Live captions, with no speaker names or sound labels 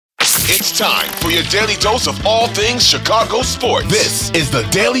It's time for your daily dose of all things Chicago sports. This is the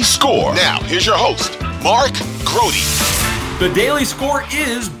Daily Score. Now, here's your host, Mark Grote. The Daily Score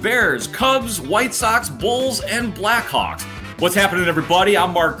is Bears, Cubs, White Sox, Bulls, and Blackhawks. What's happening, everybody?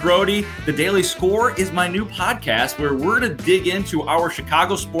 I'm Mark Grote. The Daily Score is my new podcast where we're going to dig into our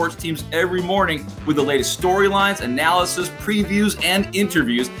Chicago sports teams every morning with the latest storylines, analysis, previews, and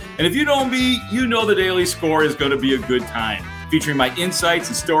interviews. And if you know me, you know the Daily Score is going to be a good time, featuring my insights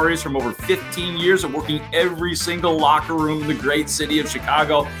and stories from over 15 years of working every single locker room in the great city of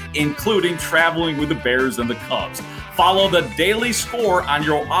Chicago, including traveling with the Bears and the Cubs. Follow the Daily Score on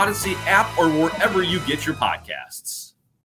your Odyssey app or wherever you get your podcasts.